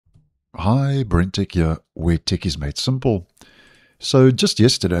Hi, BrenTech here, where tech is made simple. So just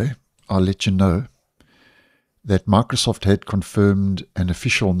yesterday, I'll let you know that Microsoft had confirmed an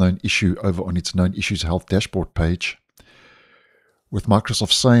official known issue over on its Known Issues Health dashboard page, with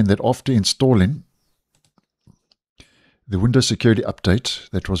Microsoft saying that after installing the Windows Security Update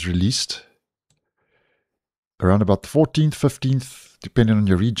that was released around about the 14th, 15th, depending on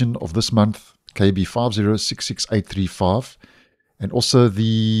your region of this month, KB5070773, and also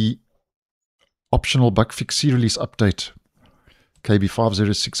the optional bug fix C-release update,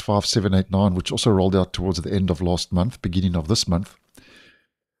 KB5065789, which also rolled out towards the end of last month, beginning of this month,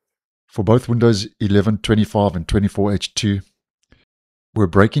 for both Windows 11, 25 and 24H2, we're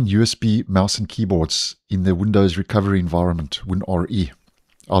breaking USB mouse and keyboards in the Windows recovery environment, WinRE.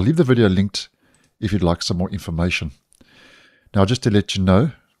 I'll leave the video linked if you'd like some more information. Now, just to let you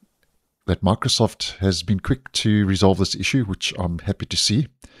know that Microsoft has been quick to resolve this issue, which I'm happy to see,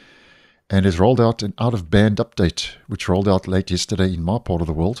 and has rolled out an out-of-band update, which rolled out late yesterday in my part of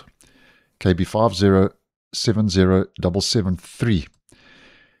the world, KB5070773.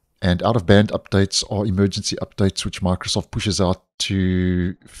 And out-of-band updates are emergency updates which Microsoft pushes out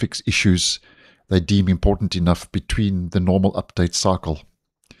to fix issues they deem important enough between the normal update cycle.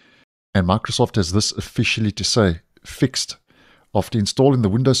 And Microsoft has this officially to say, fixed. After installing the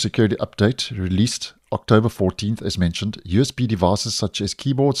Windows Security Update, released October 14th, as mentioned, USB devices such as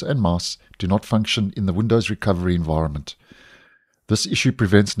keyboards and mouse do not function in the Windows recovery environment. This issue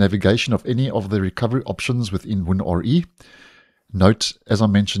prevents navigation of any of the recovery options within WinRE. Note, as I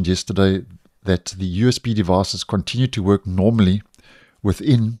mentioned yesterday, that the USB devices continue to work normally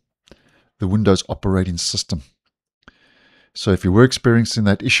within the Windows operating system. So if you were experiencing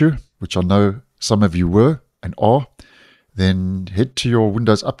that issue, which I know some of you were and are, then head to your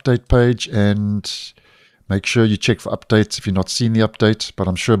Windows Update page and make sure you check for updates if you're not seeing the update. But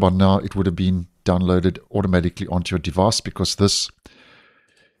I'm sure by now it would have been downloaded automatically onto your device, because this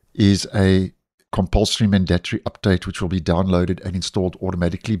is a compulsory mandatory update which will be downloaded and installed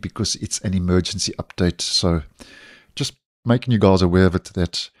automatically because it's an emergency update. So just making you guys aware of it,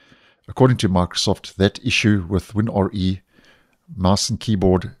 that according to Microsoft, that issue with WinRE, mouse and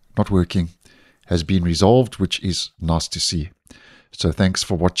keyboard not working, has been resolved, which is nice to see. So thanks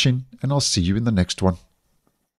for watching, and I'll see you in the next one.